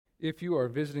If you are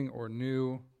visiting or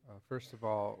new, first of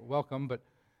all, welcome, but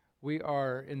we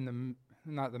are in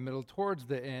not the middle, towards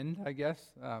the end, I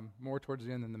guess, more towards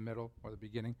the end than the middle or the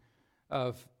beginning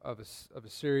of a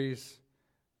series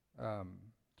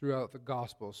throughout the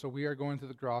Gospels. So we are going through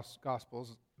the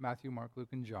Gospels, Matthew, Mark, Luke,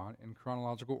 and John, in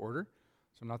chronological order.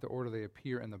 So not the order they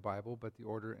appear in the Bible, but the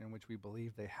order in which we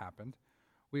believe they happened.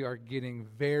 We are getting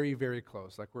very, very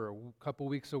close. Like we're a couple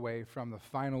weeks away from the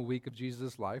final week of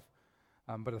Jesus' life.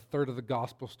 But a third of the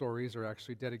gospel stories are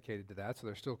actually dedicated to that, so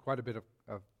there's still quite a bit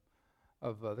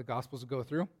of the gospels to go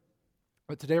through.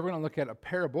 But today we're going to look at a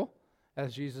parable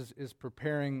as Jesus is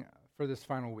preparing for this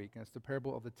final week, and it's the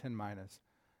parable of the 10 minas.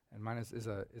 And minas is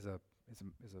a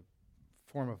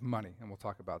form of money, and we'll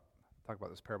talk about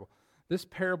this parable. This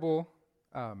parable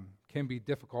can be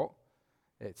difficult.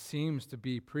 It seems to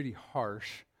be pretty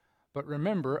harsh, but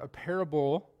remember, a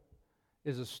parable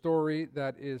is a story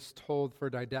that is told for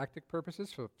didactic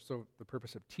purposes, so the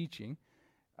purpose of teaching.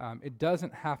 It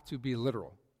doesn't have to be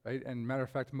literal, right? And matter of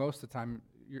fact, most of the time,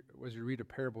 as you read a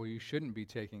parable, you shouldn't be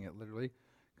taking it literally,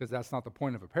 because that's not the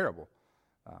point of a parable.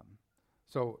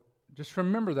 So just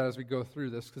remember that as we go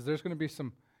through this, because there's going to be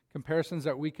some comparisons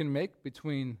that we can make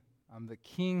between the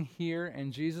king here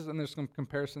and Jesus, and there's some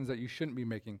comparisons that you shouldn't be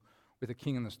making with the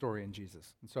king in the story and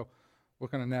Jesus. And so we're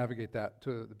going to navigate that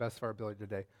to the best of our ability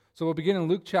today. So we'll begin in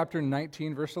Luke chapter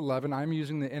 19, verse 11. I'm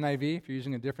using the NIV. If you're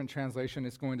using a different translation,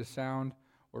 it's going to sound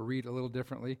or read a little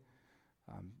differently.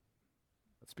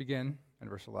 Let's begin in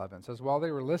verse 11. It says, "While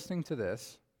they were listening to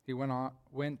this, he went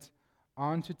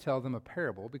on to tell them a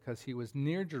parable because he was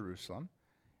near Jerusalem,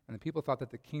 and the people thought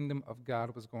that the kingdom of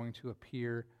God was going to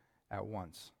appear at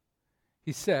once.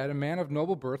 He said, 'A man of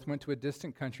noble birth went to a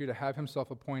distant country to have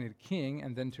himself appointed king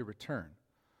and then to return.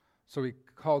 So he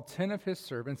called 10 of his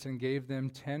servants and gave them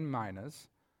 10 minas.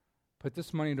 Put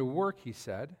this money to work,' he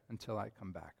said, 'until I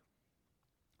come back.'"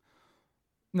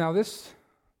 Now this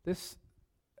is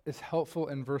helpful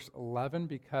in verse 11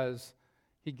 because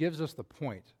he gives us the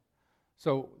point.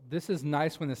 So this is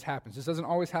nice when this happens. This doesn't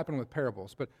always happen with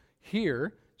parables, but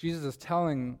here Jesus is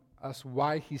telling us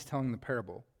why he's telling the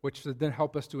parable, which should then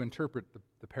help us to interpret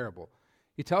the parable.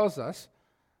 He tells us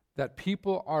that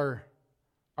people are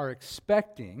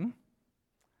expecting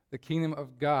the kingdom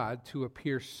of God to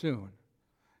appear soon.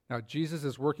 Now, Jesus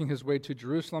is working his way to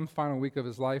Jerusalem, final week of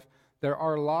his life. There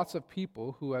are lots of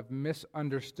people who have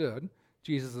misunderstood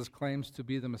Jesus' claims to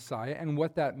be the Messiah and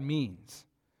what that means.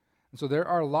 And so there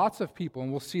are lots of people,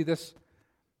 and we'll see this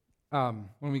when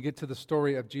we get to the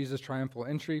story of Jesus' triumphal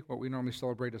entry, what we normally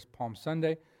celebrate as Palm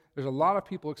Sunday. There's a lot of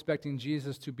people expecting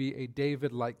Jesus to be a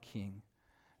David-like king.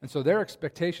 And so their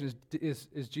expectation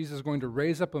is Jesus going to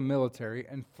raise up a military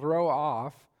and throw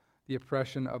off the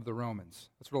oppression of the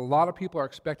Romans. That's what a lot of people are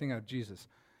expecting out of Jesus.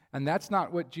 And that's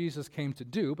not what Jesus came to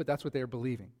do, but that's what they're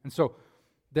believing. And so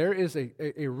there is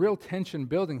a real tension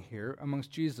building here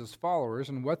amongst Jesus' followers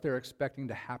and what they're expecting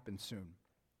to happen soon.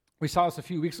 We saw this a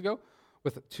few weeks ago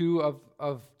with two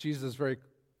of Jesus' very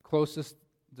closest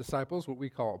disciples, what we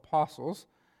call apostles,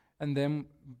 and them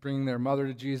bringing their mother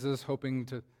to Jesus, hoping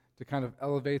to kind of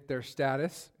elevate their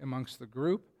status amongst the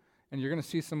group. And you're going to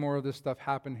see some more of this stuff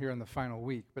happen here in the final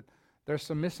week. But there's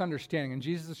some misunderstanding, and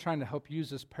Jesus is trying to help use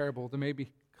this parable to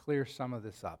maybe clear some of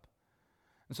this up.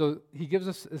 And so he gives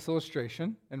us this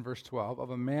illustration in verse 12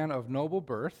 of a man of noble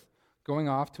birth going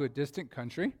off to a distant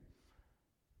country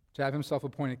to have himself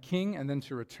appointed king and then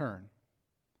to return.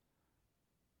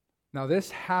 Now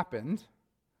this happened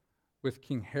with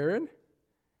King Herod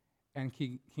and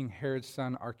King Herod's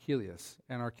son Archelaus.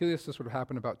 And Archelaus, this would have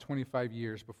happened about 25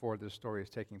 years before this story is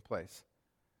taking place.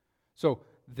 So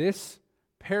this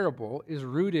parable is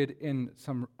rooted in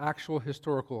some actual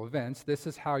historical events. This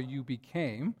is how you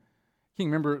became king.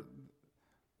 Remember,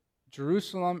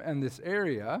 Jerusalem and this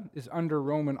area is under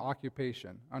Roman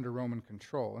occupation, under Roman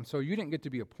control. And so you didn't get to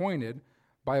be appointed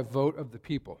by a vote of the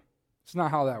people. It's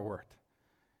not how that worked.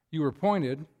 You were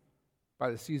appointed by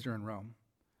the Caesar in Rome.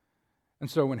 And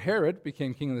so when Herod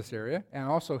became king of this area, and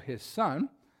also his son,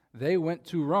 they went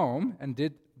to Rome and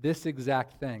did this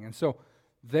exact thing. And so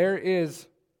there is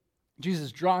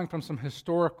Jesus drawing from some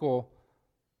historical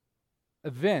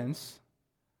events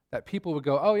that people would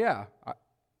go, "Oh yeah,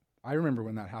 I remember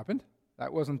when that happened.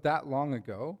 That wasn't that long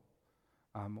ago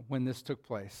when this took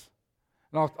place."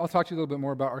 And I'll talk to you a little bit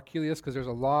more about Archelaus because there's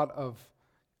a lot of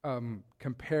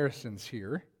comparisons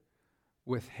here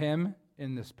with him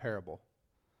in this parable.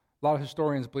 A lot of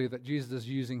historians believe that Jesus is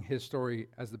using his story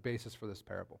as the basis for this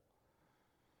parable.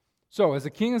 So as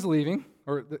the king is leaving,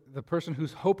 or the person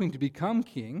who's hoping to become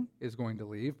king is going to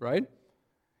leave, right?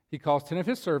 He calls 10 of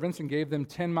his servants and gave them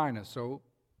 10 minas. So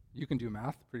you can do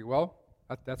math pretty well.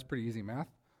 That's pretty easy math.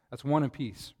 That's one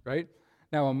apiece, right?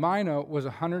 Now, a mina was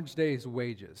 100 days'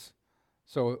 wages,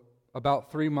 so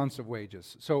about 3 months of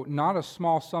wages. So not a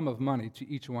small sum of money to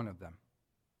each one of them,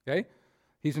 okay?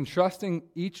 He's entrusting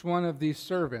each one of these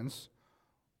servants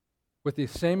with the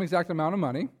same exact amount of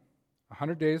money,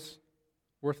 100 days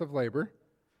worth of labor,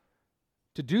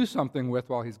 to do something with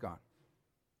while he's gone.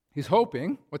 He's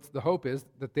hoping, what the hope is,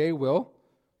 that they will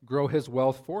grow his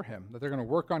wealth for him, that they're going to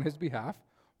work on his behalf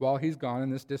while he's gone in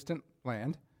this distant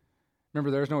land.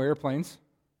 Remember, there's no airplanes.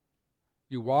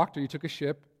 You walked or you took a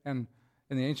ship, and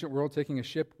in the ancient world, taking a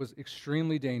ship was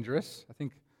extremely dangerous. I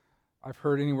think I've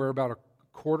heard anywhere about a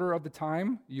quarter of the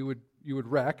time you would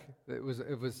wreck. It was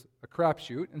a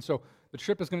crapshoot, and so the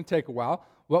trip is going to take a while.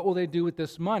 What will they do with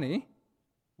this money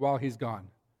while he's gone?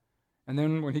 And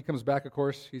then when he comes back, of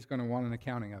course, he's going to want an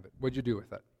accounting of it. What'd you do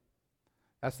with it?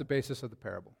 That's the basis of the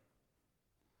parable.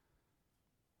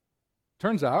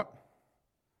 Turns out,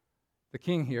 the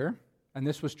king here, and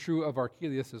this was true of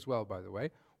Archelaus as well, by the way,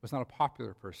 was not a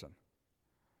popular person.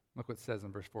 Look what it says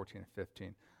in verse 14 and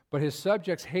 15. But his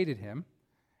subjects hated him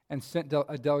and sent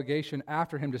a delegation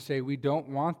after him to say, "We don't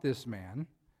want this man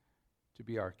to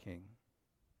be our king."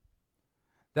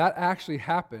 That actually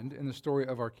happened in the story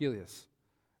of Archelaus.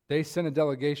 They sent a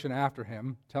delegation after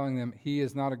him, telling them he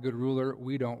is not a good ruler,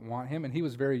 we don't want him. And he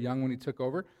was very young when he took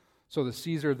over, so the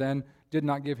Caesar then did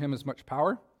not give him as much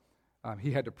power.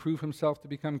 He had to prove himself to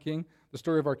become king. The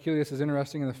story of Archelaus is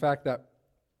interesting in the fact that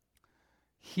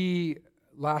he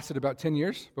lasted about 10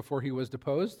 years before he was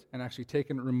deposed and actually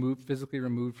physically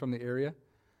removed from the area.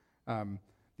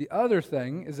 The other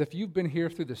thing is, if you've been here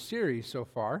through the series so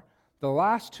far, the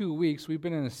last 2 weeks we've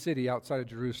been in a city outside of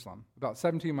Jerusalem, about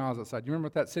 17 miles outside. Do you remember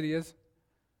what that city is?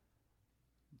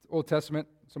 It's Old Testament.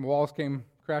 Some walls came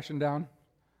crashing down.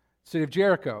 City of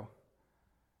Jericho.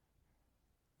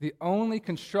 The only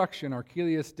construction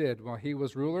Archelaus did while he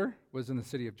was ruler was in the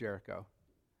city of Jericho.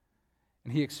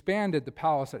 And he expanded the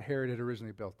palace that Herod had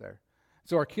originally built there.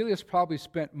 So Archelaus probably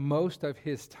spent most of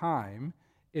his time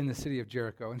in the city of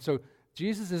Jericho. And so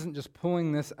Jesus isn't just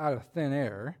pulling this out of thin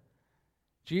air.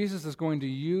 Jesus is going to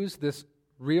use this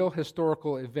real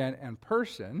historical event and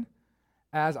person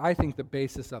as, I think, the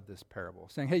basis of this parable.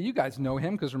 Saying, hey, you guys know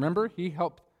him, because remember, he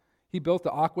built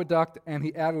the aqueduct, and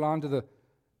he added on to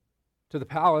the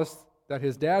palace that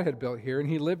his dad had built here, and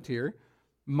he lived here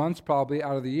months probably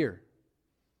out of the year.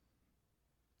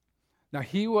 Now,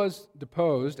 he was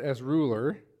deposed as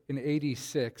ruler in AD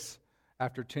 6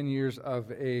 after 10 years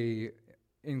of a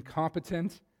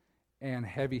incompetent and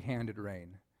heavy-handed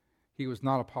reign. He was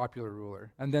not a popular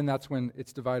ruler. And then that's when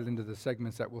it's divided into the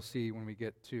segments that we'll see when we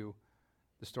get to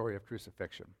the story of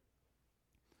crucifixion.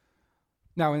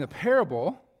 Now, in the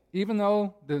parable, even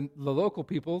though the local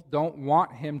people don't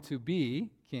want him to be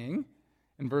king,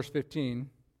 in verse 15,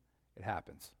 it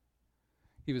happens.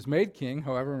 He was made king,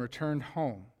 however, and returned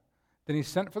home. Then he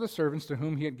sent for the servants to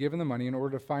whom he had given the money in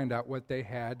order to find out what they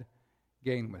had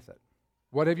gained with it.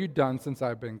 What have you done since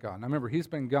I've been gone? Now remember, he's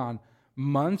been gone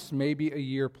months, maybe a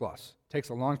year plus. It takes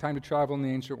a long time to travel in the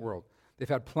ancient world. They've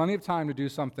had plenty of time to do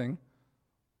something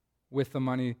with the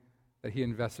money that he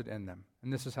invested in them.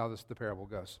 And this is how the parable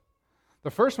goes.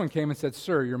 The first one came and said,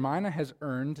 "Sir, your mina has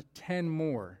earned 10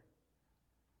 more.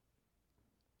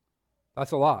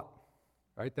 That's a lot,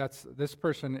 right? This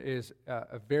person is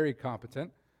a very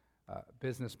competent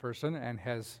business person and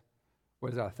has,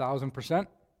 1,000%?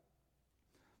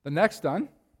 The next done,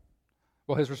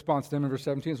 well, his response to him in verse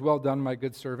 17 is, "Well done, my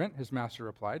good servant," his master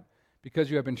replied. "Because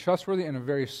you have been trustworthy in a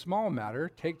very small matter,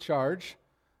 take charge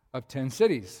of 10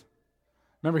 cities.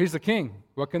 Remember, he's the king.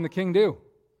 What can the king do?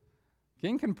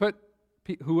 King can put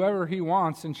whoever he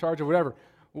wants in charge of whatever.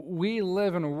 We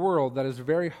live in a world that is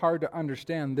very hard to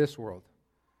understand this world.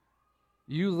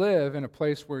 You live in a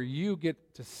place where you get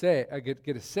a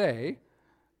say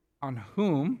on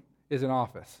whom is in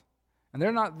office. And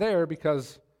they're not there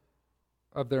because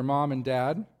of their mom and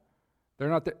dad.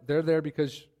 They're there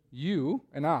because you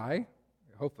and I,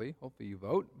 hopefully you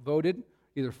voted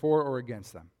either for or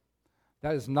against them.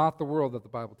 That is not the world that the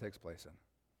Bible takes place in.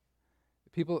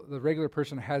 The regular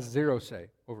person has zero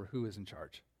say over who is in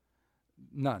charge.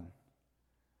 None.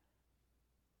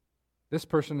 This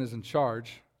person is in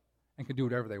charge and can do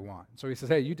whatever they want. So he says,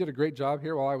 hey, you did a great job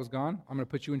here while I was gone. I'm going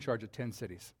to put you in charge of 10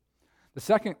 cities. The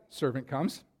second servant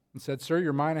comes and said, sir,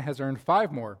 your mina has earned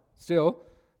 5 more. Still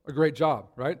a great job,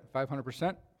 right?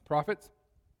 500% profits.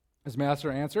 His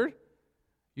master answered,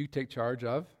 you take charge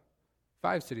of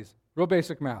 5 cities. Real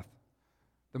basic math.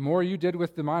 The more you did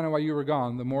with the mina while you were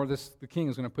gone, the more the king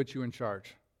is going to put you in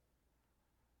charge.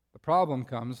 The problem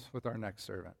comes with our next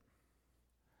servant.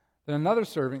 Then another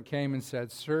servant came and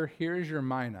said, 'Sir, here is your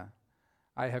mina.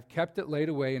 I have kept it laid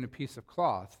away in a piece of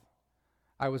cloth.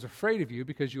 I was afraid of you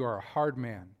because you are a hard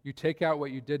man. You take out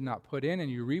what you did not put in,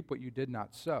 and you reap what you did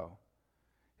not sow.'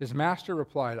 His master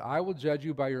replied, 'I will judge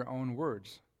you by your own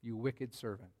words, you wicked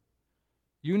servant.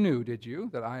 You knew, did you,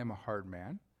 that I am a hard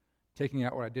man, taking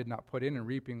out what I did not put in and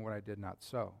reaping what I did not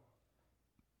sow?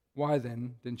 Why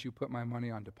then didn't you put my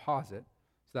money on deposit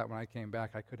so that when I came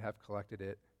back I could have collected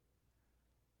it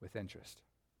with interest?'"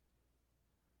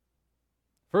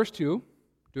 First two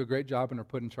do a great job and are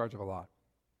put in charge of a lot.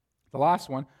 The last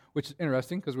one, which is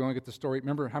interesting because we only get the story.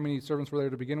 Remember how many servants were there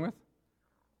to begin with?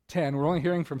 10. We're only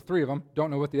hearing from 3 of them.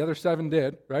 Don't know what the other 7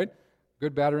 did, right?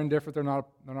 Good, bad, or indifferent. They're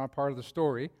not part of the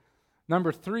story.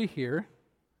 Number 3 here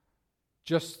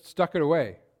just stuck it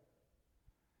away.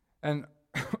 And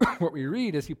what we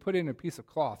read is he put in a piece of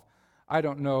cloth. I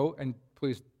don't know, and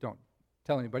please don't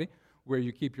tell anybody where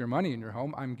you keep your money in your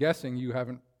home. I'm guessing you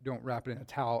don't wrap it in a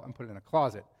towel and put it in a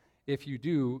closet. If you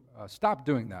do, stop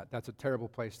doing that. That's a terrible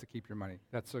place to keep your money.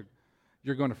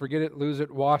 You're going to forget it, lose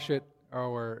it, wash it,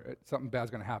 or something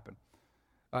bad's going to happen.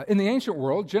 In the ancient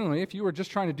world, generally, if you were just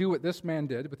trying to do what this man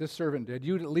did, what this servant did,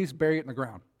 you'd at least bury it in the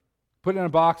ground. Put it in a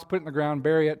box, put it in the ground,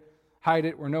 bury it, hide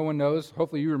it where no one knows.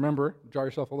 Hopefully you remember, draw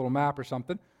yourself a little map or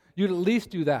something. You'd at least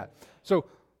do that. So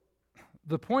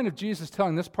the point of Jesus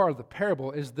telling this part of the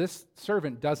parable is this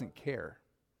servant doesn't care.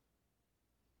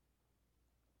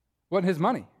 Wasn't his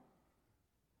money.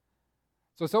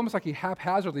 So it's almost like he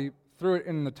haphazardly threw it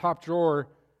in the top drawer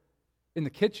in the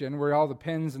kitchen where all the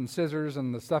pens and scissors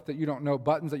and the stuff that you don't know,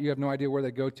 buttons that you have no idea where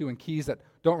they go to, and keys that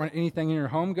don't run anything in your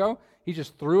home go. He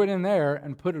just threw it in there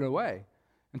and put it away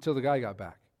until the guy got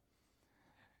back.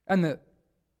 And the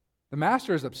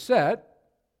master is upset,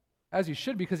 as he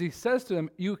should, because he says to him,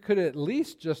 you could at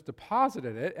least just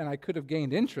deposited it and I could have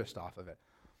gained interest off of it,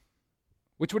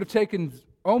 which would have taken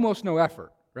almost no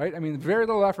effort, right? I mean, very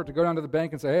little effort to go down to the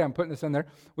bank and say, hey, I'm putting this in there,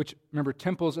 which, remember,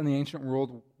 temples in the ancient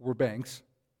world were banks.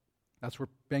 That's where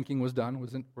banking was done,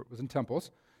 was in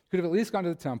temples. Could have at least gone to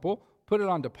the temple, put it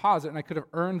on deposit, and I could have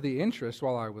earned the interest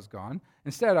while I was gone.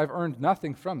 Instead, I've earned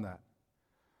nothing from that.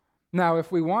 Now,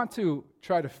 if we want to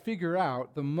try to figure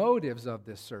out the motives of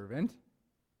this servant,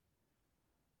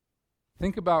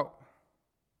 think about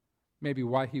maybe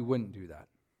why he wouldn't do that.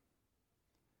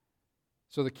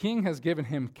 So the king has given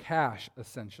him cash,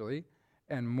 essentially,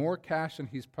 and more cash than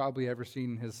he's probably ever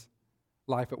seen in his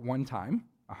life at one time.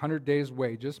 100 days'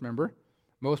 wages, remember?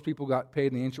 Most people got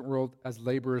paid in the ancient world as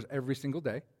laborers every single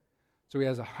day. So he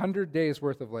has 100 days'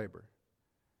 worth of labor.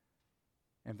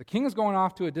 And if the king is going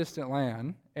off to a distant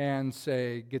land and,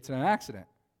 say, gets in an accident,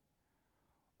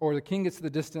 or the king gets to the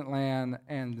distant land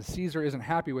and the Caesar isn't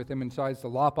happy with him and decides to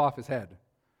lop off his head,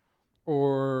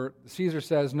 or the Caesar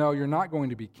says, no, you're not going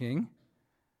to be king,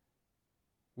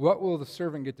 what will the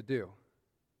servant get to do?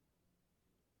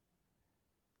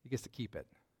 He gets to keep it.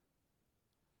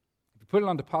 If you put it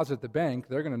on deposit at the bank,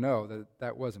 they're going to know that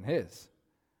that wasn't his.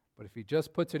 But if he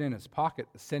just puts it in his pocket,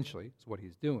 essentially, is what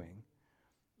he's doing.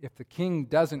 If the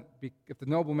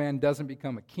nobleman doesn't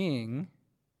become a king,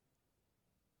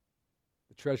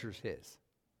 the treasure's his.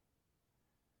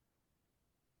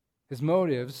 His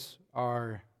motives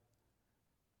are,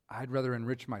 I'd rather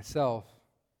enrich myself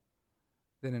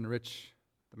than enrich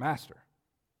the master.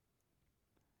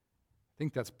 I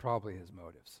think that's probably his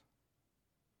motives.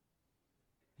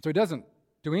 So he doesn't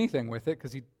do anything with it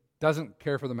because he doesn't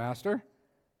care for the master.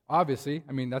 Obviously,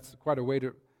 I mean, that's quite a way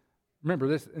to remember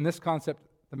this. In this concept,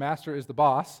 the master is the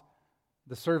boss,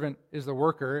 the servant is the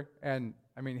worker, and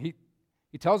I mean,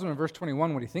 he tells him in verse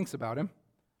 21 what he thinks about him.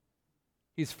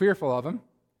 He's fearful of him,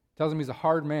 tells him he's a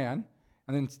hard man,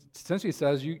 and then essentially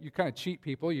says, you kind of cheat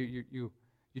people, you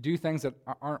do things that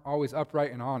aren't always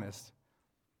upright and honest.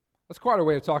 That's quite a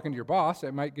way of talking to your boss.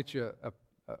 It might get you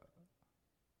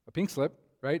a pink slip,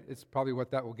 right? It's probably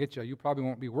what that will get you. You probably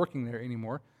won't be working there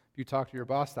anymore if you talk to your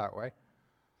boss that way.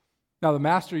 Now, the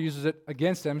master uses it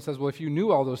against him and says, well, if you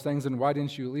knew all those things, then why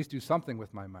didn't you at least do something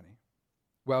with my money?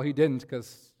 Well, he didn't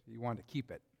because he wanted to keep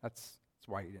it. That's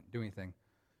why he didn't do anything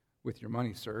with your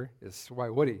money, sir. Why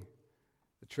would he?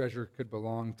 The treasure could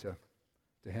belong to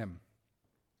him.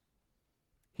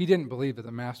 He didn't believe that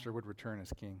the master would return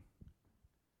as king.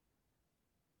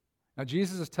 Now,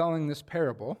 Jesus is telling this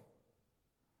parable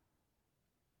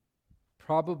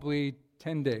probably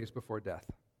 10 days before death.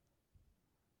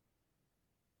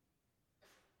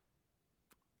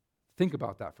 Think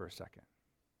about that for a second.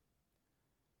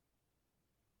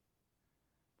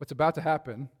 What's about to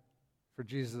happen for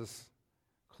Jesus'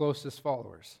 closest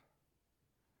followers?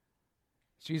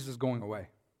 Jesus is going away.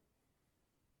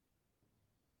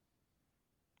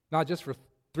 Not just for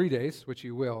 3 days, which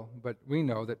he will, but we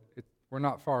know that we're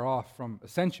not far off from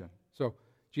ascension. So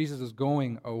Jesus is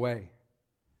going away.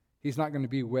 He's not going to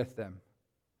be with them.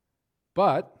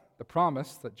 But the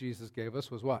promise that Jesus gave us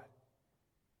was what?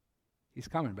 He's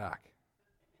coming back.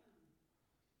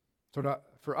 So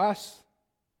for us,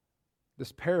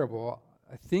 this parable,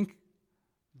 I think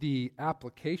the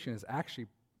application is actually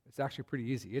pretty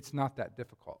easy. It's not that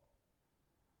difficult.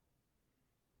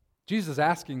 Jesus is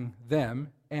asking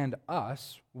them and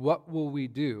us, what will we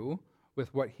do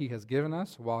with what he has given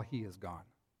us while he is gone?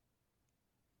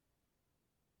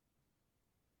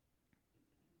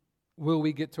 Will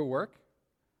we get to work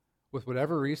with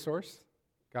whatever resource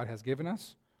God has given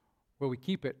us? Will we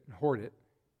keep it and hoard it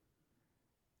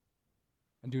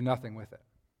and do nothing with it?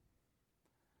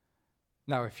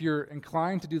 Now, if you're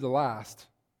inclined to do the last,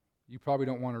 you probably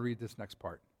don't want to read this next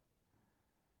part.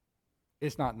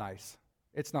 It's not nice.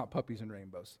 It's not puppies and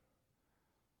rainbows.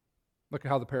 Look at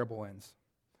how the parable ends.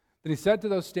 Then he said to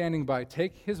those standing by,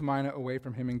 "Take his mina away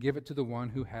from him and give it to the one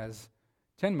who has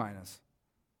 10 minas."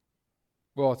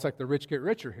 Well, it's like the rich get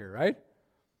richer here, right?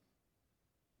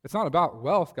 It's not about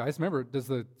wealth, guys. Remember, does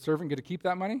the servant get to keep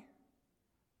that money?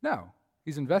 No.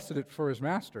 He's invested it for his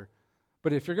master.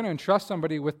 But if you're going to entrust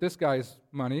somebody with this guy's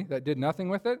money that did nothing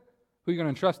with it, who are you going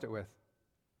to entrust it with?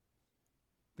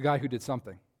 The guy who did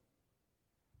something.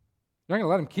 You're not going to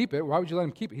let him keep it. Why would you let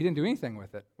him keep it? He didn't do anything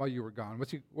with it while you were gone.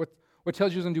 What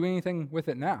tells you he doesn't do anything with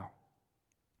it now?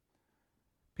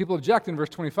 People object in verse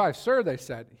 25. "Sir," they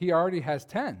said, "he already has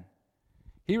 10.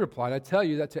 He replied, "I tell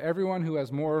you that to everyone who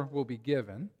has more will be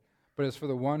given, but as for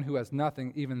the one who has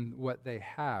nothing, even what they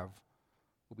have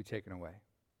will be taken away.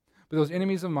 But those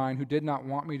enemies of mine who did not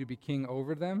want me to be king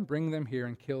over them, bring them here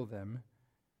and kill them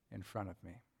in front of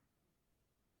me."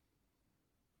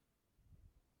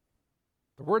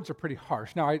 The words are pretty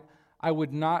harsh. Now,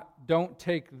 don't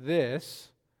take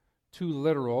this too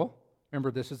literal.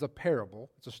 Remember, this is a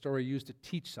parable. It's a story used to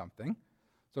teach something.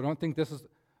 So don't think this is,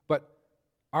 but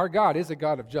our God is a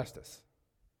God of justice.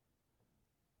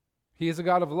 He is a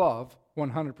God of love,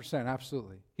 100%,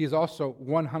 absolutely. He is also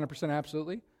 100%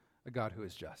 absolutely a God who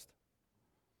is just.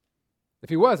 If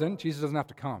he wasn't, Jesus doesn't have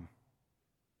to come.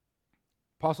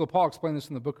 Apostle Paul explained this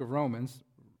in the book of Romans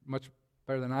much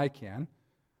better than I can.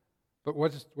 But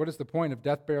what is the point of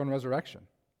death, burial, and resurrection?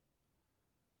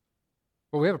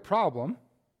 Well, we have a problem,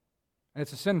 and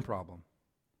it's a sin problem.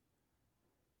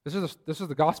 This is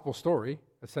the gospel story,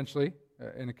 essentially,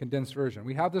 in a condensed version.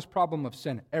 We have this problem of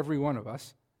sin, every one of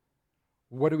us.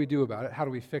 What do we do about it? How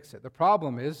do we fix it? The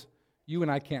problem is, you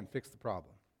and I can't fix the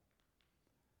problem.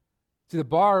 See, the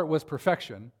bar was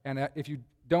perfection, and if you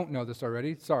don't know this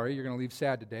already, sorry, you're going to leave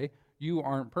sad today. You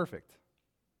aren't perfect.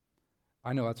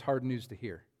 I know, that's hard news to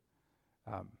hear.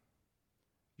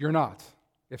 You're not.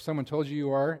 If someone told you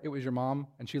you are, it was your mom,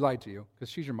 and she lied to you, because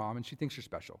she's your mom, and she thinks you're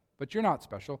special. But you're not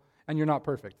special, and you're not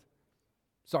perfect.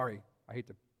 Sorry, I hate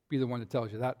to be the one that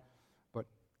tells you that, but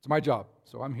it's my job,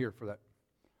 so I'm here for that.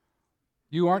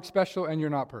 You aren't special, and you're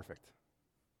not perfect.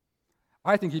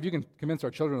 I think if you can convince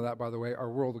our children of that, by the way, our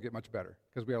world will get much better,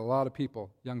 because we have a lot of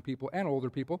people, young people and older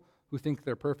people, who think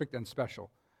they're perfect and special,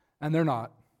 and they're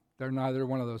not. They're neither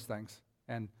one of those things,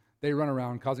 and they run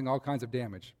around causing all kinds of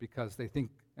damage because they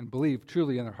think and believe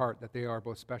truly in their heart that they are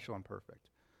both special and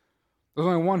perfect. There's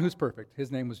only one who's perfect.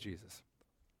 His name was Jesus.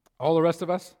 All the rest of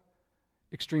us,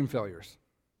 extreme failures.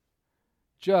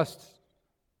 Just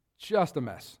a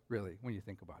mess, really, when you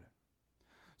think about it.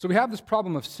 So we have this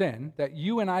problem of sin that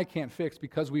you and I can't fix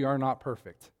because we are not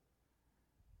perfect.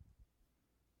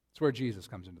 It's where Jesus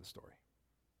comes into the story.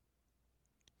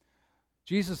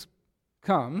 Jesus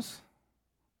comes,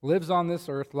 lives on this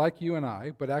earth like you and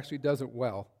I, but actually does it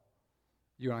well.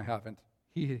 You and I haven't.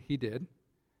 He did.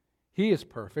 He is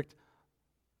perfect.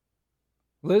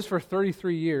 Lives for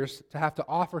 33 years to have to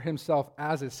offer himself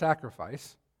as a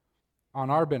sacrifice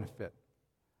on our benefit,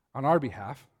 on our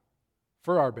behalf,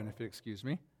 for our benefit,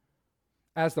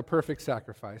 as the perfect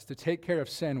sacrifice to take care of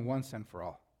sin once and for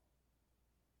all.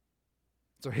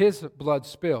 So his blood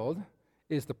spilled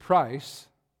is the price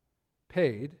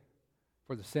paid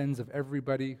for the sins of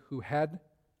everybody who had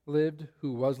lived,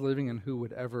 who was living, and who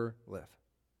would ever live.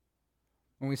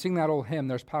 When we sing that old hymn,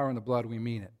 "There's power in the blood," we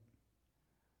mean it.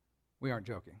 We aren't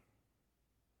joking.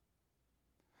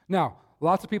 Now,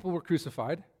 lots of people were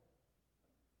crucified.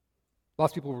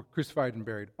 Lots of people were crucified and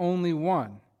buried. Only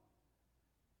one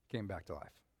came back to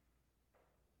life.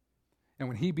 And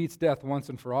when he beats death once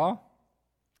and for all,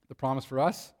 the promise for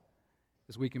us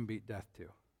is we can beat death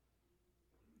too.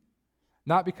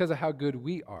 Not because of how good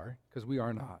we are, because we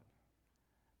are not,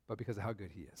 but because of how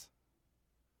good he is.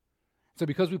 So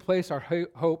because we place our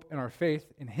hope and our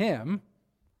faith in him,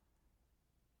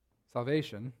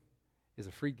 Salvation is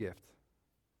a free gift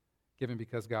given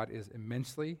because God is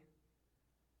immensely,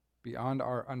 beyond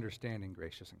our understanding,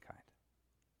 gracious and kind.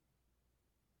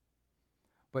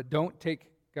 But don't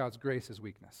take God's grace as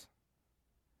weakness,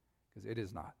 because it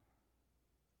is not.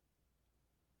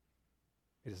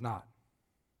 It is not.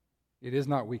 It is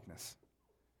not weakness.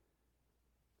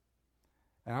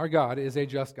 And our God is a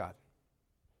just God.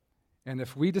 And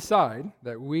if we decide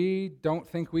that we don't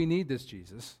think we need this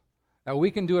Jesus, that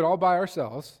we can do it all by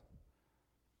ourselves,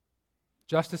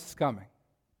 justice is coming.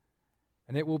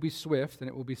 And it will be swift and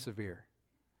it will be severe.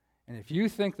 And if you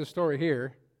think the story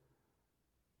here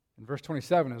in verse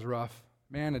 27 is rough,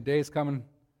 man, a day is coming,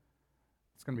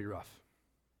 it's going to be rough.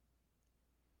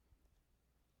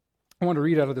 I want to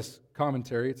read out of this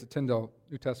commentary. It's a Tyndale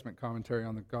New Testament commentary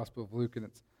on the Gospel of Luke, and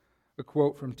it's a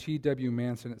quote from T.W.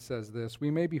 Manson. It says this: "We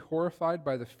may be horrified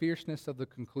by the fierceness of the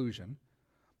conclusion,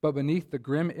 but beneath the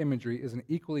grim imagery is an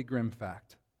equally grim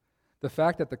fact. The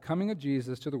fact that the coming of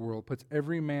Jesus to the world puts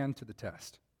every man to the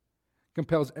test,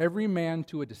 compels every man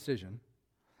to a decision,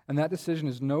 and that decision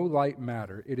is no light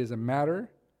matter. It is a matter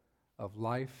of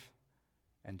life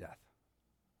and death."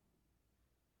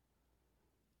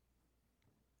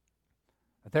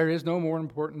 That there is no more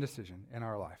important decision in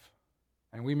our life,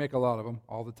 and we make a lot of them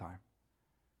all the time,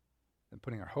 than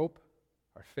putting our hope,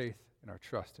 our faith, and our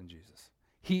trust in Jesus.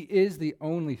 He is the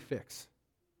only fix.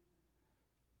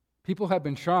 People have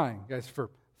been trying, guys,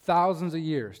 for thousands of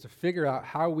years to figure out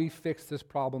how we fix this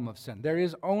problem of sin. There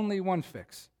is only one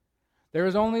fix. There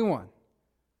is only one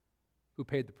who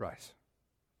paid the price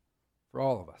for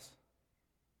all of us.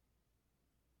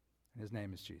 And his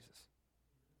name is Jesus.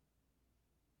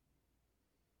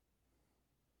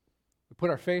 We put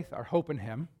our faith, our hope in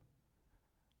him.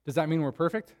 Does that mean we're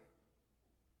perfect?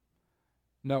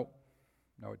 No.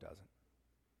 No, it doesn't.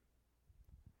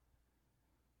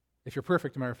 If you're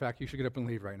perfect, as a matter of fact, you should get up and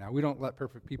leave right now. We don't let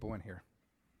perfect people in here.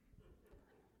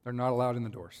 They're not allowed in the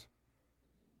doors.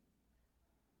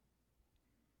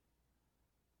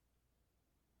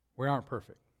 We aren't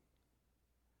perfect.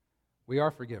 We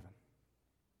are forgiven.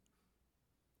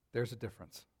 There's a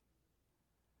difference.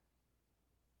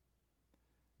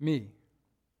 Me,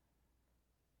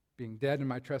 being dead in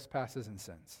my trespasses and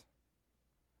sins,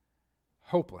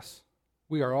 hopeless.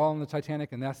 We are all in the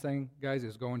Titanic, and that thing, guys,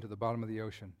 is going to the bottom of the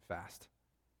ocean fast.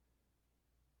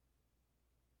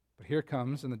 But here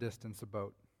comes, in the distance, a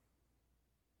boat.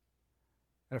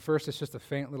 And at first, it's just a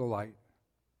faint little light.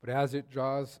 But as it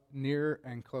draws nearer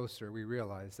and closer, we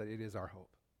realize that it is our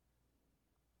hope.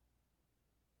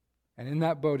 And in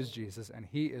that boat is Jesus, and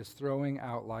he is throwing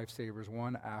out lifesavers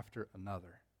one after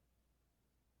another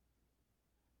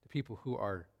to people who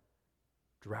are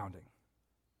drowning.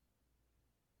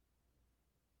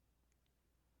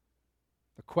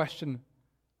 The question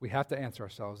we have to answer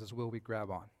ourselves is, will we grab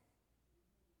on?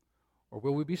 Or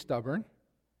will we be stubborn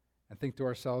and think to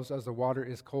ourselves as the water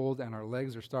is cold and our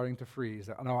legs are starting to freeze,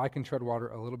 that, no, I can tread water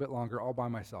a little bit longer all by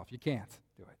myself. You can't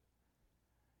do it.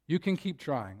 You can keep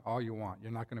trying all you want.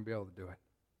 You're not going to be able to do it.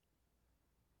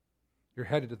 You're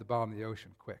headed to the bottom of the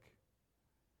ocean quick.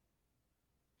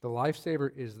 The lifesaver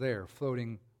is there,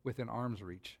 floating within arm's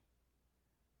reach.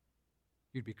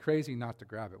 You'd be crazy not to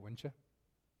grab it, wouldn't you?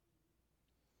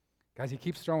 Guys, he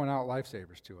keeps throwing out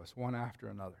lifesavers to us, one after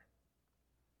another.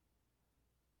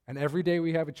 And every day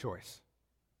we have a choice.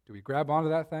 Do we grab onto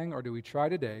that thing, or do we try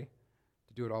today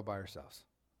to do it all by ourselves?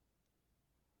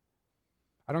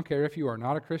 I don't care if you are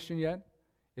not a Christian yet,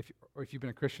 or if you've been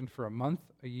a Christian for a month,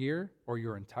 a year, or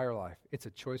your entire life. It's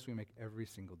a choice we make every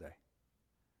single day.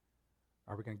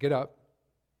 Are we going to get up,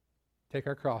 take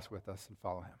our cross with us, and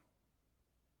follow him?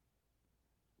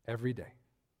 Every day.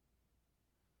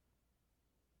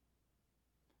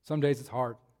 Some days it's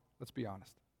hard, let's be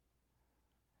honest.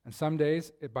 And some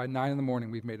days, by 9 in the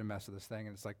morning, we've made a mess of this thing,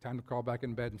 and it's like time to crawl back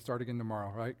in bed and start again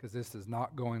tomorrow, right? Because this is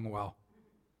not going well.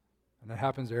 And that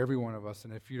happens to every one of us,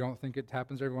 and if you don't think it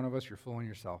happens to every one of us, you're fooling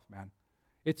yourself, man.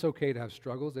 It's okay to have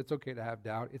struggles. It's okay to have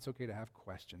doubt. It's okay to have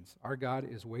questions. Our God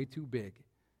is way too big.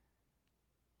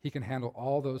 He can handle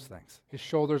all those things. His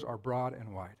shoulders are broad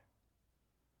and wide.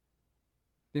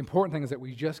 The important thing is that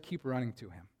we just keep running to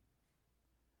him.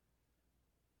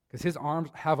 Because his arms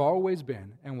have always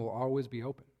been and will always be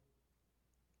open.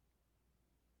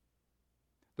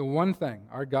 The one thing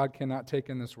our God cannot take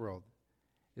in this world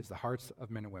is the hearts of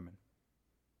men and women.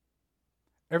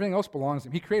 Everything else belongs to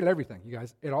him. He created everything, you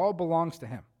guys. It all belongs to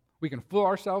him. We can fool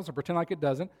ourselves or pretend like it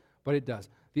doesn't, but it does.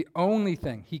 The only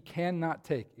thing he cannot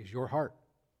take is your heart.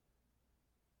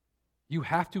 You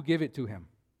have to give it to him.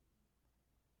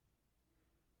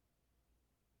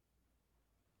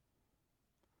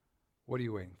 What are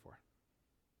you waiting for?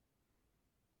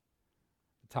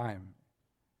 time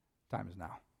is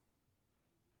now.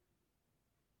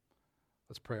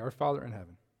 Let's pray. Our Father in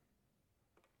heaven.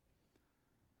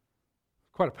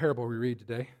 Quite a parable we read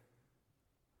today.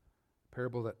 A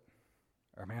parable that,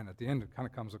 oh man, at the end it kind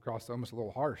of comes across almost a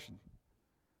little harsh.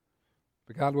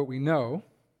 But God, what we know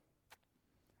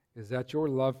is that your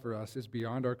love for us is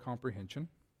beyond our comprehension,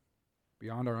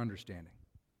 beyond our understanding.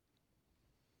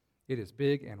 It is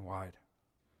big and wide.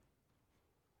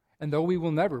 And though we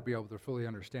will never be able to fully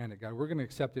understand it, God, we're going to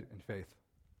accept it in faith.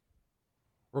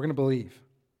 We're going to believe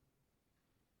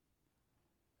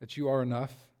that you are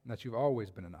enough and that you've always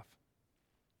been enough.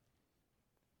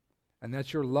 And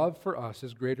that your love for us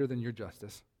is greater than your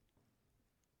justice.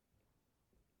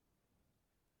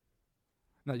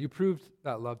 Now, you proved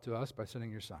that love to us by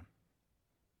sending your Son.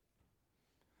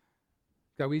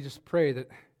 God, we just pray that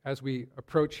as we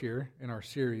approach here in our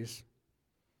series,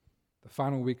 the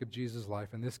final week of Jesus' life,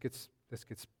 and this gets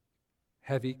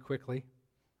heavy quickly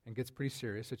and gets pretty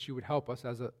serious, that you would help us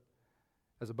as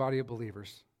a body of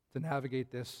believers to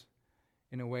navigate this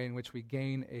in a way in which we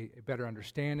gain a better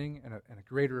understanding and a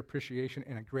greater appreciation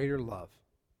and a greater love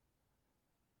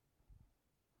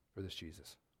for this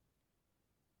Jesus.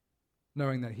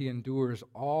 Knowing that he endures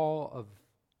all of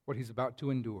what he's about to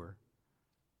endure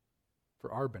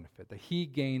for our benefit, that he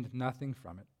gained nothing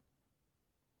from it,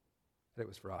 that it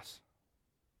was for us.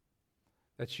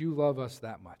 That you love us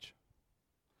that much.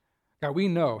 God, we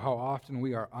know how often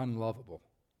we are unlovable.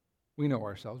 We know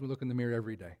ourselves. We look in the mirror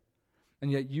every day.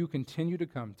 And yet you continue to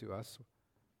come to us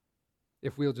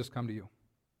if we'll just come to you.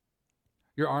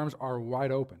 Your arms are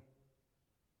wide open.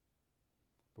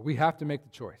 But we have to make the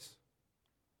choice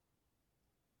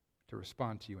to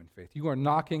respond to you in faith. You are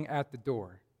knocking at the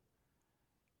door.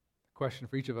 The question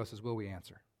for each of us is, will we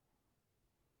answer?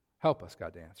 Help us,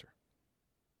 God, to answer.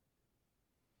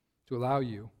 To allow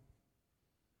you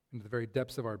into the very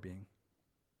depths of our being.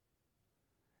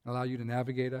 And allow you to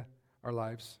navigate our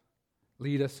lives.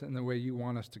 Lead us in the way you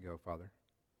want us to go, Father.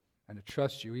 And to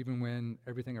trust you even when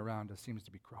everything around us seems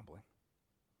to be crumbling.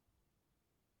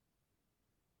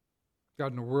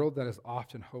 God, in a world that is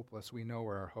often hopeless, we know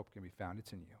where our hope can be found.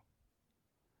 It's in you.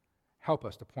 Help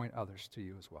us to point others to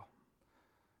you as well.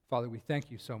 Father, we thank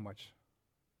you so much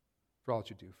for all that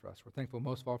you do for us. We're thankful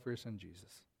most of all for your Son,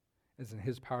 Jesus. It's in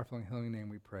his powerful and healing name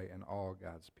we pray, and all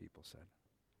God's people said.